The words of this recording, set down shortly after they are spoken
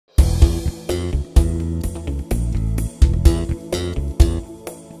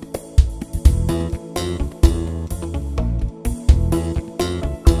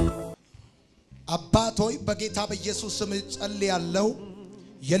አባቶይ በጌታ በኢየሱስ ስም ጸልያለሁ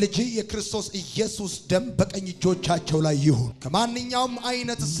የልጅ የክርስቶስ ኢየሱስ ደም በቀኝ እጆቻቸው ላይ ይሁን ከማንኛውም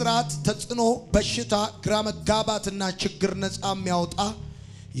አይነት ስራት ተጽኖ በሽታ ግራ መጋባትና ችግር ነፃ የሚያወጣ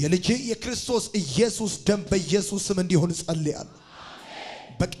የልጅ የክርስቶስ ኢየሱስ ደም በኢየሱስ ስም እንዲሆን ጸልያለሁ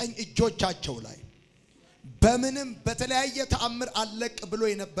በቀኝ እጆቻቸው ላይ በምንም በተለያየ ተአምር አለቅ ብሎ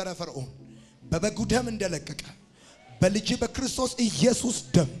የነበረ ፈርዖን በበጉ ደም እንደለቀቀ በልጅ በክርስቶስ ኢየሱስ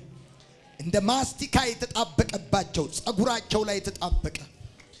ደም እንደ ማስቲካ የተጣበቀባቸው ጸጉራቸው ላይ የተጣበቀ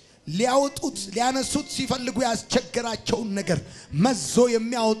ሊያወጡት ሊያነሱት ሲፈልጉ ያስቸገራቸው ነገር መዞ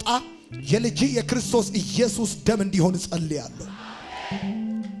የሚያወጣ የልጅ የክርስቶስ ኢየሱስ ደም እንዲሆን ጸልያለሁ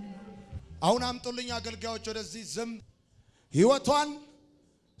አሁን አምጡልኝ አገልጋዮች ወደዚህ ዝም ህይወቷን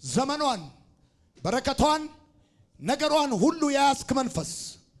ዘመኗን በረከቷን ነገሯን ሁሉ ያስክ መንፈስ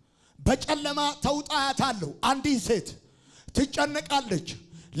በጨለማ ተውጣያታለሁ አንዲት ሴት ትጨነቃለች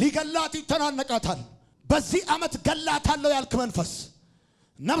ሊገላት ይተናነቃታል በዚህ አመት ገላታለሁ ያልክ መንፈስ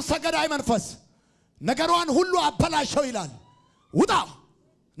ነፍሰ ገዳይ መንፈስ ነገሯን ሁሉ አበላሸው ይላል ውጣ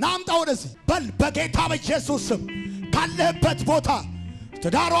ናምጣ ወደዚህ በል በጌታ በኢየሱስ ስም ካለህበት ቦታ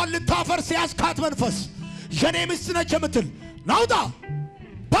ትዳሯን ልታፈርስ ያስካት መንፈስ የኔ ሚስት ነች የምትል ናውጣ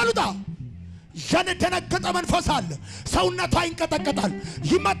በሉጣ የነደነገጠ መንፈስ አለ ሰውነቷ ይንቀጠቀጣል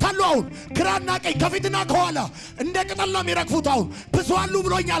ይመታሉ አሁን ግራና ቀኝ ከፊትና ከኋላ እንደ ቅጠል ነው የሚረግፉት አሁን ብዙ አሉ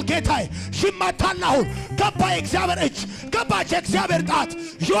ብሎኛል ጌታዬ ይመታል አሁን ገባ የእግዚአብሔር እጅ ገባች የእግዚአብሔር ጣት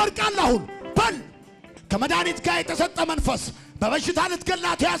ይወርቃል አሁን በል ከመድኃኒት ጋር የተሰጠ መንፈስ በበሽታ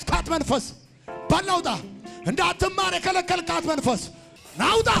ልትገላት ያስካት መንፈስ በላውጣ እንዳትማር የከለከልካት መንፈስ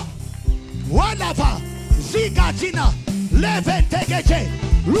ናውጣ ወላፋ ዚጋጂና ለቬንቴጌቼ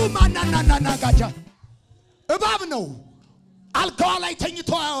ሉማናናናና ጋጃ እባብ ነው አልጋዋ ላይ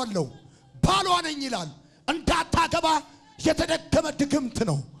ተኝቶ ያለው ባሏ ነኝ ይላል እንዳታገባ የተደከመ ድግምት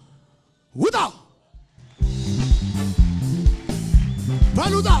ነው ውጣ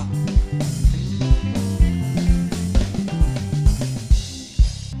ባሉዳ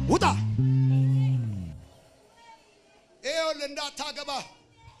ውጣ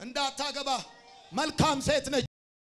እንዳታገባ መልካም ሴት ነች